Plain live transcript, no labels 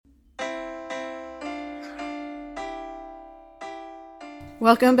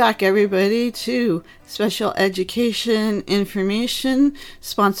Welcome back, everybody, to Special Education Information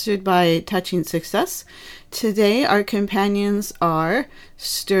sponsored by Touching Success. Today, our companions are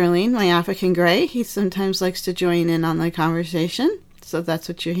Sterling, my African Grey. He sometimes likes to join in on the conversation, so that's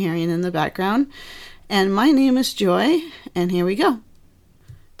what you're hearing in the background. And my name is Joy, and here we go.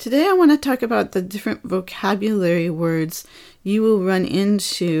 Today, I want to talk about the different vocabulary words you will run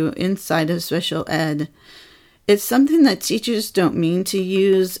into inside of special ed. It's something that teachers don't mean to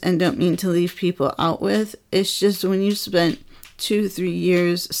use and don't mean to leave people out with. It's just when you spent 2-3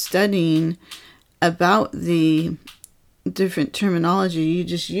 years studying about the different terminology, you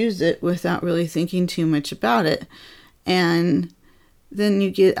just use it without really thinking too much about it. And then you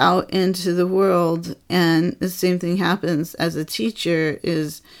get out into the world and the same thing happens as a teacher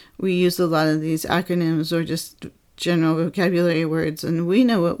is we use a lot of these acronyms or just general vocabulary words and we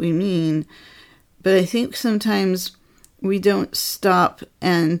know what we mean. But I think sometimes we don't stop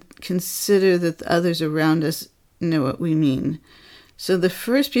and consider that the others around us know what we mean. So the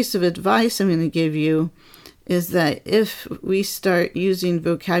first piece of advice I'm going to give you is that if we start using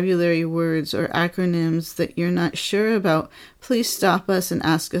vocabulary words or acronyms that you're not sure about, please stop us and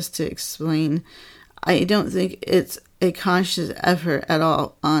ask us to explain. I don't think it's a conscious effort at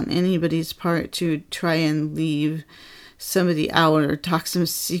all on anybody's part to try and leave somebody out or talk some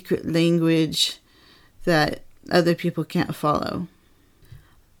secret language that other people can't follow.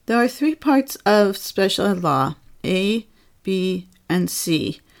 There are 3 parts of special ed law, A, B, and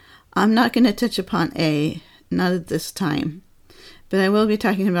C. I'm not going to touch upon A, not at this time, but I will be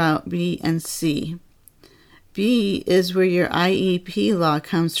talking about B and C. B is where your IEP law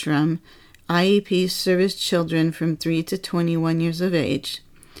comes from. IEP service children from 3 to 21 years of age.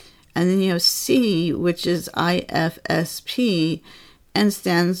 And then you have C, which is IFSP, and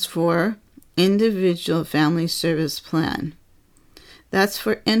stands for Individual Family Service Plan. That's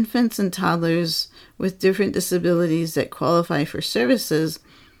for infants and toddlers with different disabilities that qualify for services,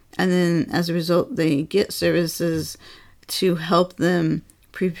 and then as a result they get services to help them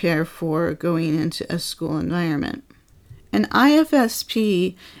prepare for going into a school environment. An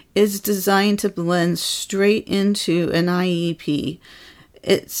IFSP is designed to blend straight into an IEP.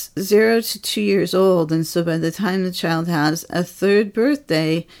 It's 0 to 2 years old, and so by the time the child has a 3rd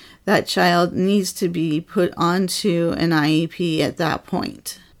birthday, that child needs to be put onto an IEP at that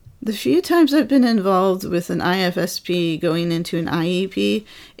point. The few times I've been involved with an IFSP going into an IEP,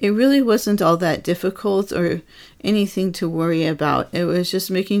 it really wasn't all that difficult or anything to worry about. It was just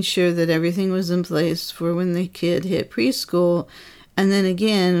making sure that everything was in place for when the kid hit preschool, and then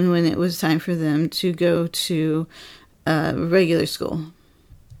again when it was time for them to go to regular school.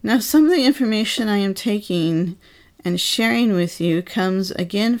 Now, some of the information I am taking and sharing with you comes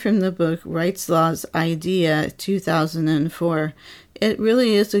again from the book Wright's Law's Idea, 2004. It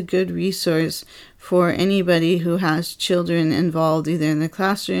really is a good resource for anybody who has children involved either in the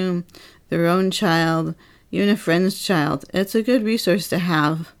classroom, their own child, even a friend's child. It's a good resource to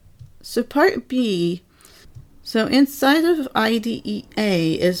have. So part B, so inside of IDEA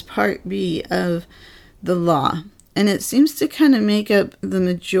is part B of the law. And it seems to kind of make up the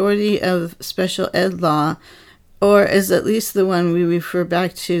majority of special ed law, or is at least the one we refer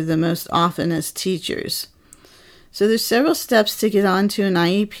back to the most often as teachers. So there's several steps to get onto an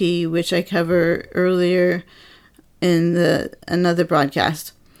IEP, which I cover earlier in another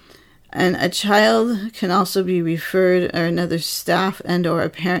broadcast. And a child can also be referred, or another staff and or a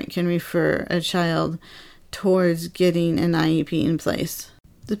parent can refer a child towards getting an IEP in place.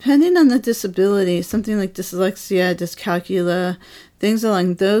 Depending on the disability, something like dyslexia, dyscalculia, things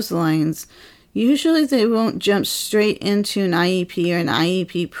along those lines, usually they won't jump straight into an IEP or an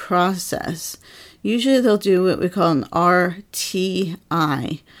IEP process. Usually they'll do what we call an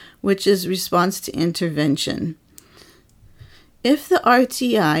RTI, which is response to intervention. If the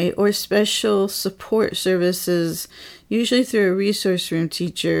RTI, or special support services, usually through a resource room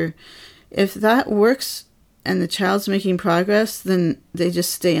teacher, if that works and the child's making progress, then they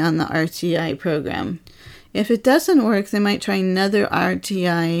just stay on the RTI program. If it doesn't work, they might try another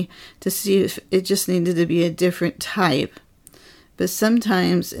RTI to see if it just needed to be a different type. But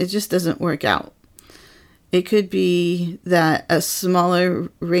sometimes it just doesn't work out. It could be that a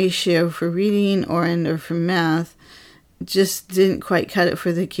smaller ratio for reading or for math just didn't quite cut it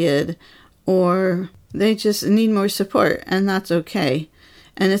for the kid, or they just need more support, and that's okay.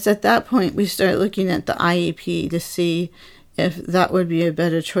 And it's at that point we start looking at the IEP to see if that would be a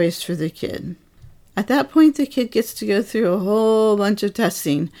better choice for the kid. At that point, the kid gets to go through a whole bunch of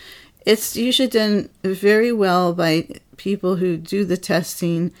testing. It's usually done very well by people who do the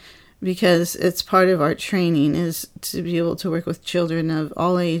testing because it's part of our training is to be able to work with children of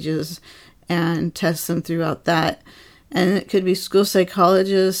all ages and test them throughout that. And it could be school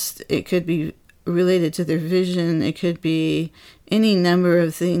psychologists, it could be related to their vision, it could be any number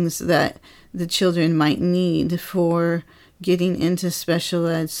of things that the children might need for getting into special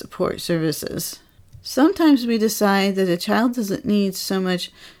ed support services. Sometimes we decide that a child doesn't need so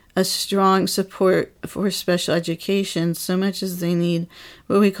much a strong support for special education so much as they need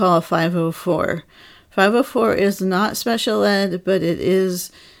what we call a 504. 504 is not special ed, but it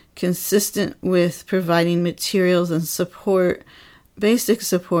is consistent with providing materials and support, basic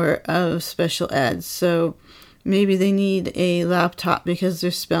support of special ed. So maybe they need a laptop because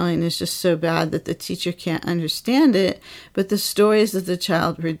their spelling is just so bad that the teacher can't understand it, but the stories that the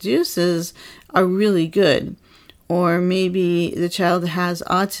child produces are really good. Or maybe the child has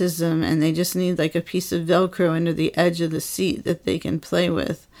autism and they just need like a piece of Velcro under the edge of the seat that they can play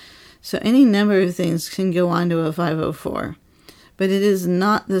with. So any number of things can go onto a 504, but it is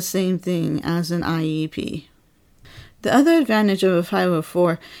not the same thing as an IEP. The other advantage of a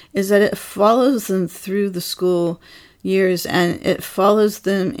 504 is that it follows them through the school years and it follows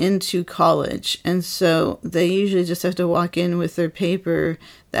them into college. And so they usually just have to walk in with their paper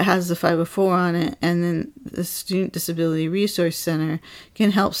that has the 504 on it, and then the Student Disability Resource Center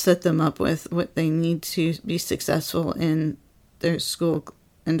can help set them up with what they need to be successful in their school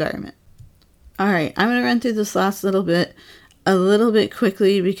environment. All right, I'm going to run through this last little bit a little bit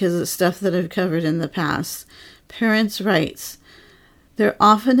quickly because it's stuff that I've covered in the past. Parents' rights. They're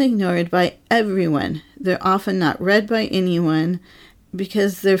often ignored by everyone. They're often not read by anyone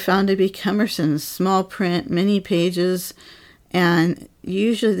because they're found to be cumbersome, small print, many pages, and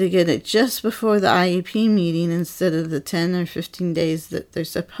usually they get it just before the IEP meeting instead of the 10 or 15 days that they're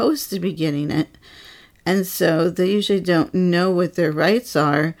supposed to be getting it. And so they usually don't know what their rights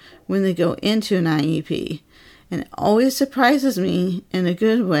are when they go into an IEP. And it always surprises me in a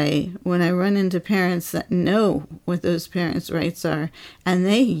good way when I run into parents that know what those parents' rights are and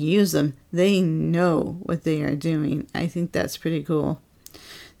they use them. They know what they are doing. I think that's pretty cool.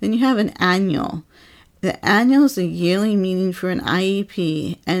 Then you have an annual. The annual is a yearly meeting for an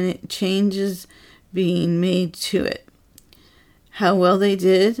IEP and it changes being made to it. How well they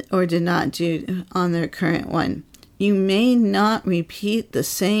did or did not do on their current one. You may not repeat the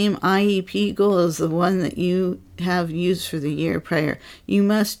same IEP goal as the one that you have used for the year prior. You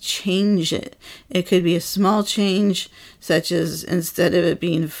must change it. It could be a small change, such as instead of it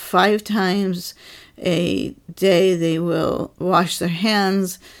being 5 times a day they will wash their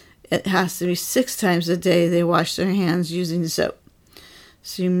hands, it has to be 6 times a day they wash their hands using soap.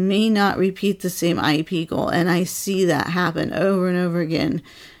 So you may not repeat the same IEP goal. And I see that happen over and over again.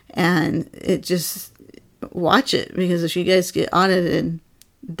 And it just... watch it, because if you guys get audited,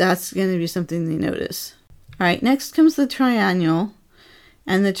 that's going to be something they notice. All right, next comes the triennial.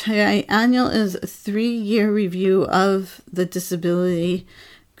 And the triennial is a 3-year review of the disability,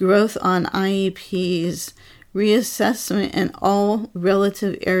 growth on IEPs, reassessment in all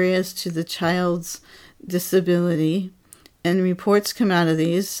relative areas to the child's disability. And reports come out of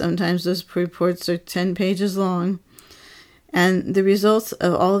these. Sometimes those reports are 10 pages long. And the results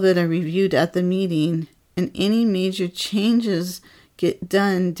of all of it are reviewed at the meeting. And any major changes get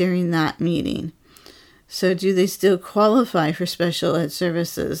done during that meeting. So do they still qualify for special ed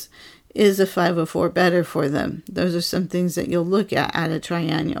services? Is a 504 better for them? Those are some things that you'll look at a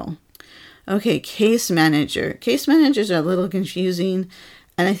triennial. Okay, case manager. Case managers are a little confusing.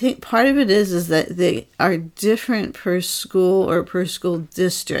 And I think part of it is that they are different per school or per school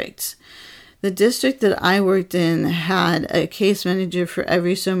district. The district that I worked in had a case manager for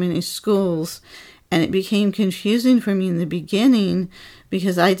every so many schools. And it became confusing for me in the beginning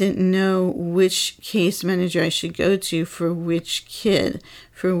because I didn't know which case manager I should go to for which kid,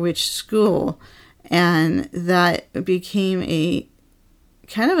 for which school. And that became a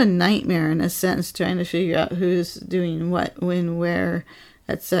kind of a nightmare in a sense, trying to figure out who's doing what, when, where,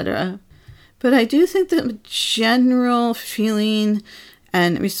 etc. But I do think the general feeling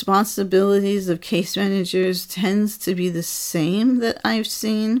and responsibilities of case managers tends to be the same that I've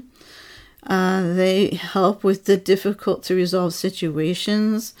seen. They help with the difficult to resolve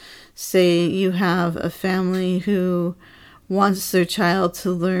situations. Say you have a family who wants their child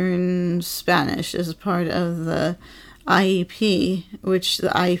to learn Spanish as part of the IEP, which the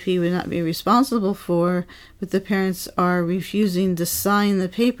IEP would not be responsible for, but the parents are refusing to sign the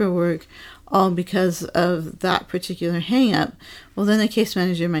paperwork all because of that particular hang-up. Well, then the case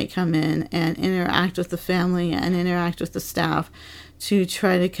manager might come in and interact with the family and interact with the staff to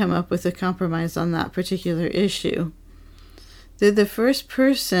try to come up with a compromise on that particular issue. They're the first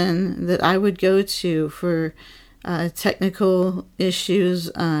person that I would go to for technical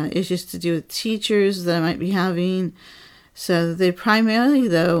issues, issues to do with teachers that I might be having. So their primary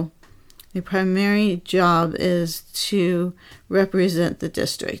job is to represent the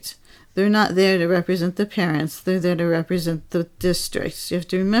district. They're not there to represent the parents. They're there to represent the districts. You have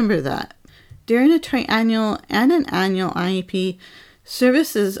to remember that. During a triennial and an annual IEP,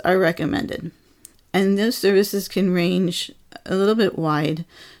 services are recommended. And those services can range a little bit wide.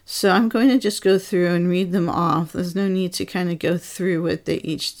 So I'm going to just go through and read them off. There's no need to kind of go through what they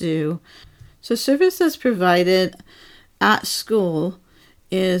each do. So services provided at school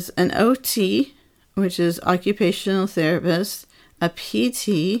is an OT, which is occupational therapist, a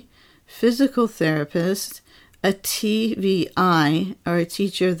PT, physical therapist, a TVI, or a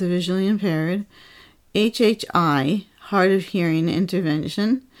teacher of the visually impaired, HHI, hard of hearing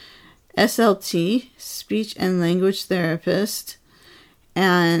intervention, SLT, speech and language therapist,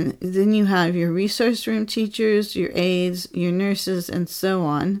 and then you have your resource room teachers, your aides, your nurses, and so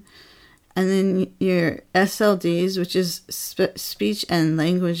on. And then your SLDs, which is speech and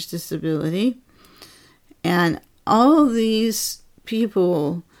language disability. And all of these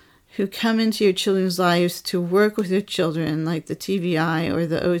people who come into your children's lives to work with your children, like the TVI or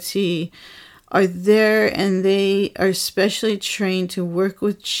the OT, are there, and they are specially trained to work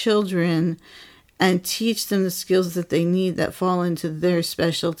with children and teach them the skills that they need that fall into their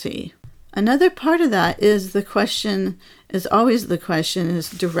specialty. Another part of that is always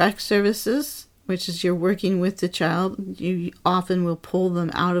direct services, which is you're working with the child. You often will pull them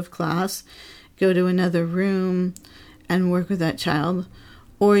out of class, go to another room, and work with that child.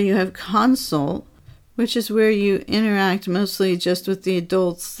 Or you have consult, which is where you interact mostly just with the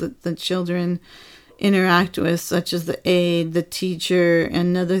adults that the children interact with, such as the aide, the teacher,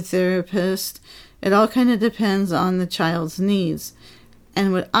 another therapist. It all kind of depends on the child's needs.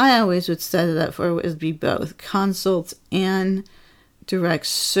 And what I always would set it up for would be both consult and direct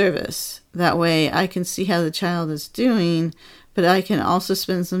service. That way I can see how the child is doing, but I can also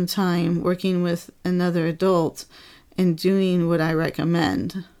spend some time working with another adult and doing what I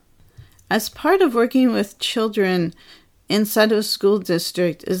recommend. As part of working with children inside of a school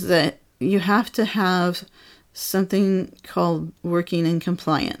district is that you have to have something called working in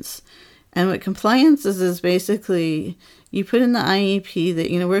compliance. And what compliance is basically you put in the IEP that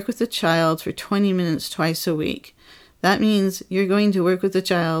you're going to work with the child for 20 minutes twice a week. That means you're going to work with the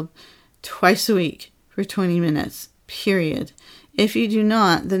child twice a week for 20 minutes, period. If you do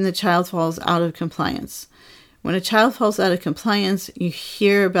not, then the child falls out of compliance. When a child falls out of compliance, you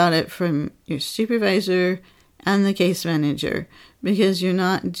hear about it from your supervisor and the case manager because you're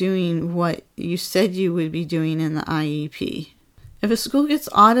not doing what you said you would be doing in the IEP. If a school gets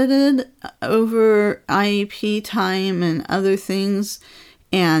audited over IEP time and other things,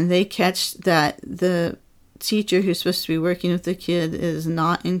 and they catch that the teacher who's supposed to be working with the kid is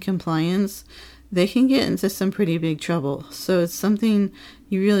not in compliance, they can get into some pretty big trouble. So it's something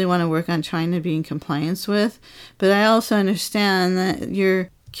you really want to work on trying to be in compliance with. But I also understand that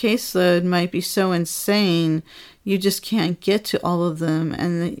your caseload might be so insane you just can't get to all of them,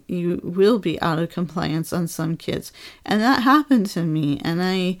 and that you will be out of compliance on some kids. And that happened to me, and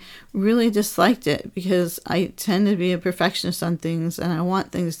I really disliked it because I tend to be a perfectionist on things, and I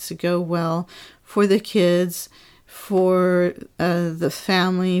want things to go well for the kids, for the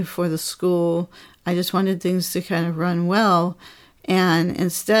family, for the school. I just wanted things to kind of run well. And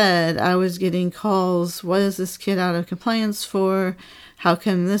instead, I was getting calls, what is this kid out of compliance for? How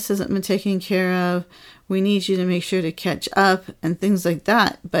come this hasn't been taken care of? We need you to make sure to catch up and things like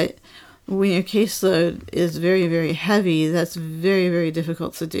that. But when your caseload is very, very heavy, that's very, very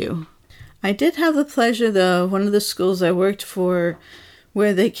difficult to do. I did have the pleasure, though, of one of the schools I worked for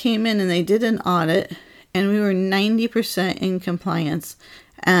where they came in and they did an audit, and we were 90% in compliance.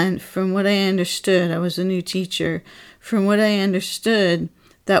 And from what I understood, I was a new teacher. From what I understood,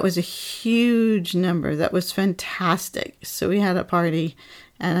 that was a huge number. That was fantastic. So we had a party,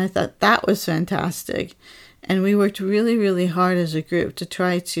 and I thought that was fantastic. And we worked really, really hard as a group to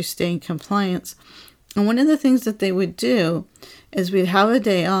try to stay in compliance. And one of the things that they would do is we'd have a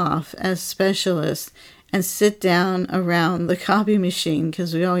day off as specialists and sit down around the copy machine,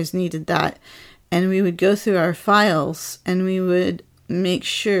 because we always needed that. And we would go through our files, and we would make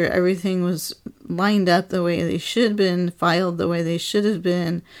sure everything was lined up the way they should have been, filed the way they should have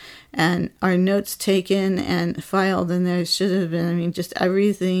been, and our notes taken and filed and there should have been. I mean, just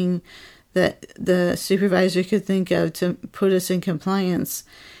everything that the supervisor could think of to put us in compliance.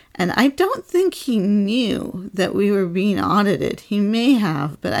 And I don't think he knew that we were being audited. He may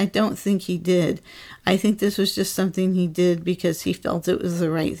have, but I don't think he did. I think this was just something he did because he felt it was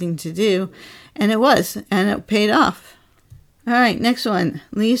the right thing to do. And it was, and it paid off. All right, next one.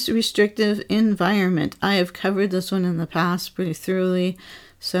 Least restrictive environment. I have covered this one in the past pretty thoroughly,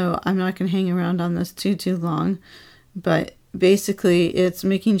 so I'm not going to hang around on this too long. But basically, it's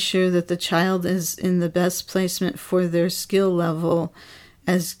making sure that the child is in the best placement for their skill level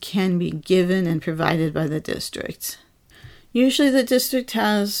as can be given and provided by the district. Usually the district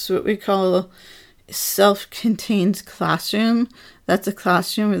has what we call self-contained classroom. That's a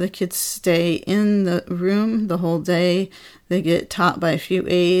classroom where the kids stay in the room the whole day. They get taught by a few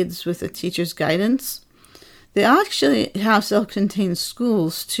aides with the teacher's guidance. They actually have self-contained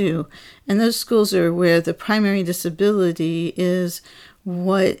schools too, and those schools are where the primary disability is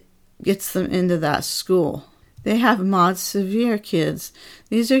what gets them into that school. They have mod severe kids.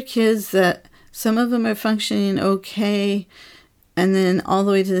 These are kids that some of them are functioning okay, and then all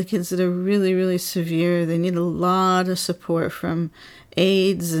the way to the kids that are really, really severe. They need a lot of support from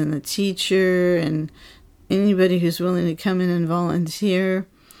aides and the teacher and anybody who's willing to come in and volunteer.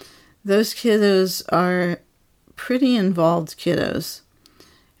 Those kiddos are pretty involved kiddos.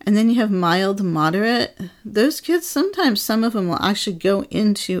 And then you have mild, moderate. Those kids, sometimes some of them will actually go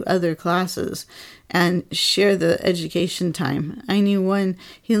into other classes and share the education time. I knew one,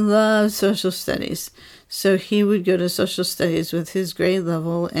 he loved social studies. So he would go to social studies with his grade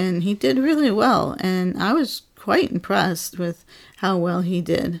level, and he did really well. And I was quite impressed with how well he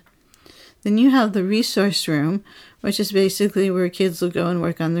did. Then you have the resource room, which is basically where kids will go and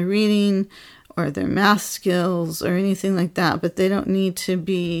work on the reading or their math skills or anything like that, but they don't need to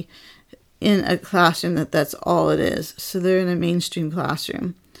be in a classroom that's all it is. So they're in a mainstream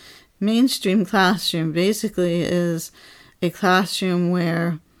classroom. Mainstream classroom basically is a classroom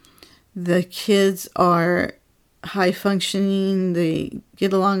where the kids are high functioning, they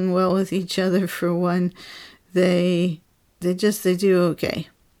get along well with each other for one, they do okay.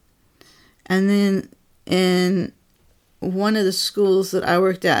 And then in one of the schools that I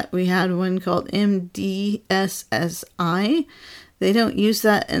worked at, we had one called MDSSI. They don't use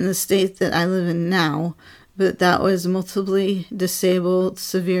that in the state that I live in now, but that was multiply disabled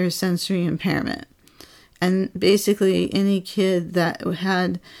severe sensory impairment. And basically any kid that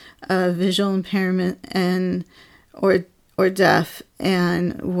had a visual impairment and or deaf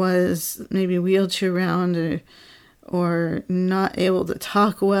and was maybe wheelchair bound or not able to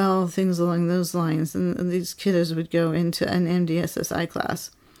talk well, things along those lines. And these kiddos would go into an MDSSI class.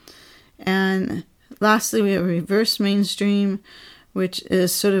 And lastly, we have reverse mainstream, which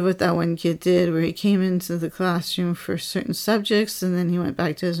is sort of what that one kid did, where he came into the classroom for certain subjects and then he went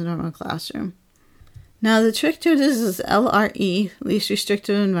back to his normal classroom. Now, the trick to it is LRE, least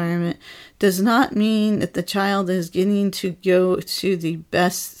restrictive environment, does not mean that the child is getting to go to the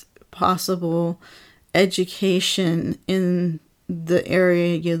best possible education in the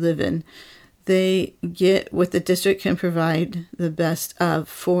area you live in. They get what the district can provide the best of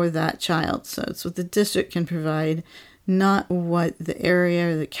for that child. So it's what the district can provide, not what the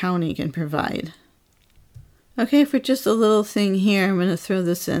area or the county can provide. Okay, for just a little thing here, I'm going to throw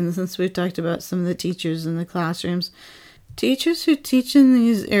this in since we've talked about some of the teachers in the classrooms. Teachers who teach in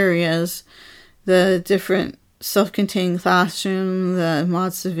these areas, the different self-contained classroom, the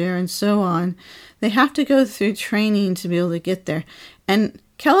mod severe, and so on, they have to go through training to be able to get there. And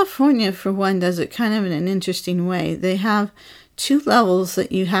California, for one, does it kind of in an interesting way. They have 2 levels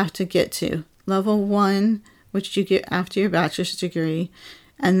that you have to get to. Level 1, which you get after your bachelor's degree,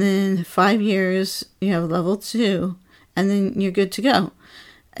 and then 5 years, you have level 2, and then you're good to go.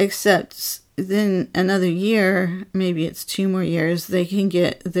 Except then another year, maybe it's 2 more years, they can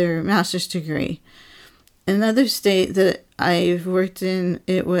get their master's degree. Another state that I've worked in,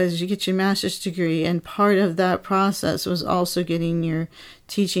 it was you get your master's degree, and part of that process was also getting your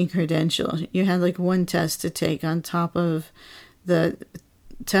teaching credential. You had like 1 test to take on top of the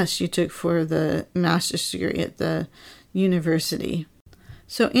test you took for the master's degree at the university.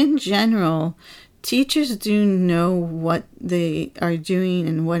 So in general, teachers do know what they are doing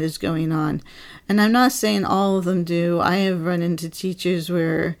and what is going on. And I'm not saying all of them do. I have run into teachers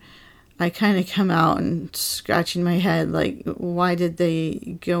where I kind of come out and scratching my head, like, why did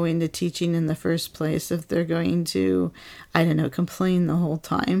they go into teaching in the first place if they're going to, complain the whole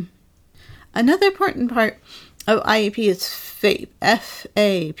time? Another important part of IEP is FAPE,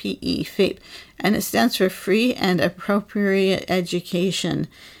 F-A-P-E, FAPE, and it stands for Free and Appropriate Education.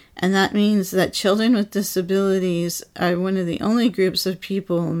 And that means that children with disabilities are one of the only groups of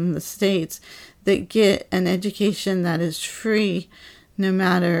people in the States that get an education that is free, no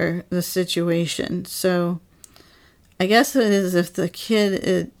matter the situation. So I guess it is if the kid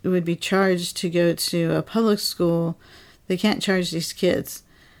it would be charged to go to a public school, they can't charge these kids.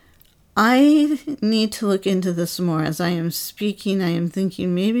 I need to look into this more. As I am speaking, I am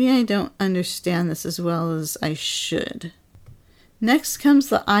thinking maybe I don't understand this as well as I should. Next comes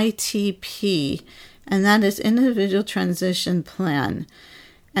the ITP, and that is Individual Transition Plan.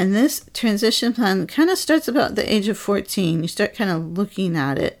 And this transition plan kind of starts about the age of 14. You start kind of looking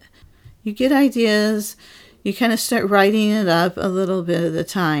at it. You get ideas, you kind of start writing it up a little bit at a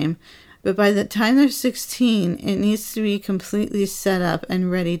time. But by the time they're 16, it needs to be completely set up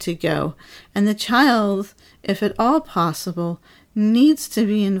and ready to go. And the child, if at all possible, needs to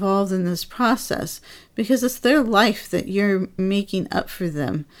be involved in this process because it's their life that you're making up for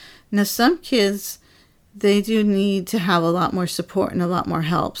them. Now, some kids, they do need to have a lot more support and a lot more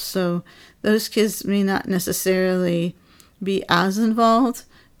help. So those kids may not necessarily be as involved,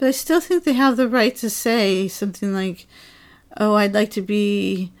 but I still think they have the right to say something like, oh, I'd like to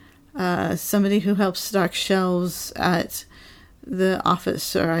be somebody who helps stock shelves at the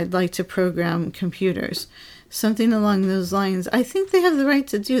office, or I'd like to program computers. Something along those lines. I think they have the right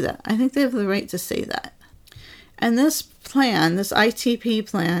to do that. I think they have the right to say that. And this plan, this ITP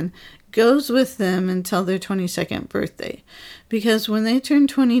plan, goes with them until their 22nd birthday. Because when they turn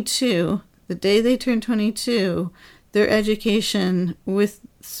 22, the day they turn 22, their education with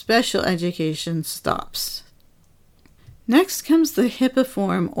special education stops. Next comes the HIPAA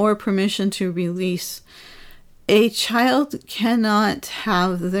form, or permission to release. A child cannot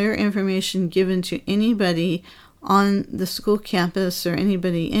have their information given to anybody on the school campus or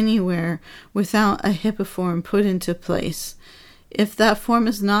anybody anywhere without a HIPAA form put into place. If that form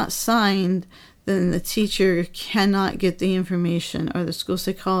is not signed, then the teacher cannot get the information, or the school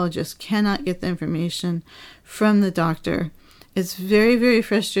psychologist cannot get the information from the doctor. It's very, very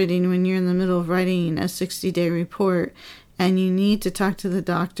frustrating when you're in the middle of writing a 60-day report and you need to talk to the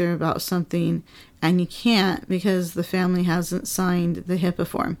doctor about something and you can't because the family hasn't signed the HIPAA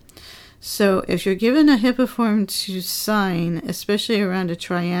form. So if you're given a HIPAA form to sign, especially around a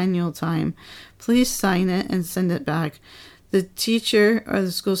triennial time, please sign it and send it back. The teacher or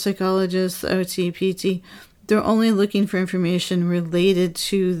the school psychologist, the OT, PT, they're only looking for information related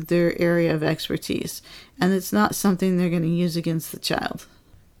to their area of expertise, and it's not something they're going to use against the child.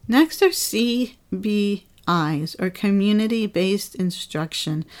 Next are CBIs, or community-based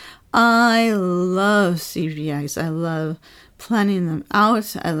instruction. I love CBIs. I love planning them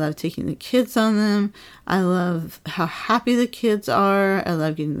out. I love taking the kids on them. I love how happy the kids are. I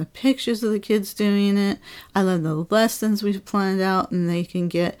love getting the pictures of the kids doing it. I love the lessons we've planned out and they can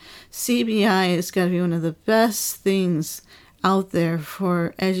get. CBI has got to be one of the best things out there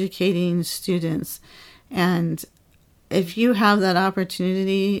for educating students. And if you have that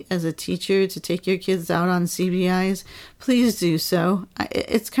opportunity as a teacher to take your kids out on CBIs, please do so.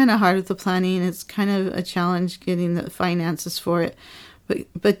 It's kind of hard with the planning. It's kind of a challenge getting the finances for it,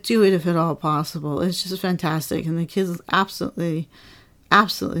 but do it if at all possible. It's just fantastic, and the kids absolutely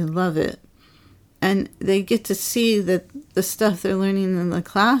love it. And they get to see that the stuff they're learning in the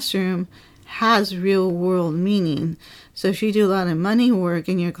classroom has real world meaning. So if you do a lot of money work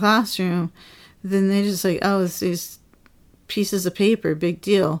in your classroom, then they're just like, oh, it's these pieces of paper, big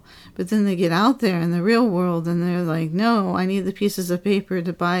deal. But then they get out there in the real world and they're like, no, I need the pieces of paper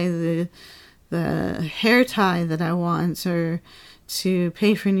to buy the hair tie that I want, or to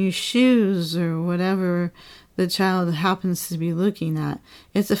pay for new shoes, or whatever the child happens to be looking at.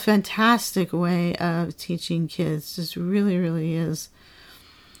 It's a fantastic way of teaching kids. Just really, really is.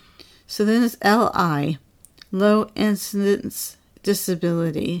 So then it's LI, low incidence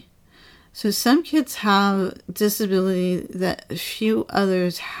disability. So some kids have disability that few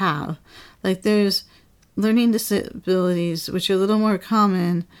others have. Like there's learning disabilities which are a little more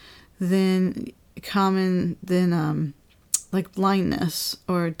common than like blindness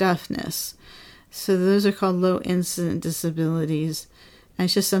or deafness. So those are called low incident disabilities. And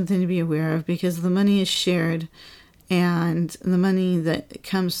it's just something to be aware of because the money is shared and the money that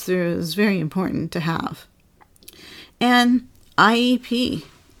comes through is very important to have. And IEP,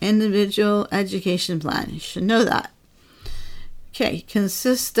 Individual Education Plan. You should know that. Okay,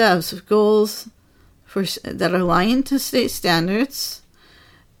 consists of goals that are aligned to state standards,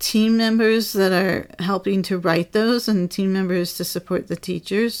 team members that are helping to write those, and team members to support the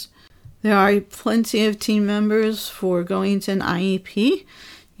teachers. There are plenty of team members for going to an IEP.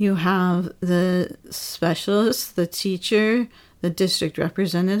 You have the specialist, the teacher, the district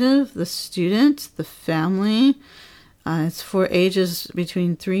representative, the student, the family. It's for ages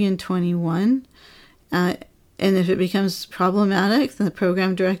between 3 and 21. And if it becomes problematic, the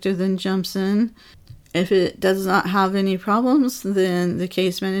program director then jumps in. If it does not have any problems, then the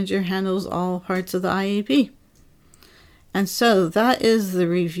case manager handles all parts of the IEP. And so that is the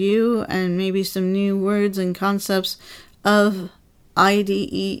review and maybe some new words and concepts of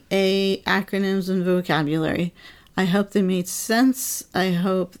IDEA acronyms and vocabulary. I hope they made sense. I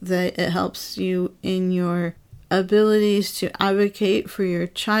hope that it helps you in your abilities to advocate for your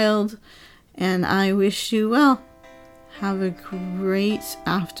child. And I wish you well. Have a great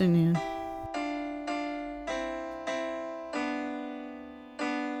afternoon.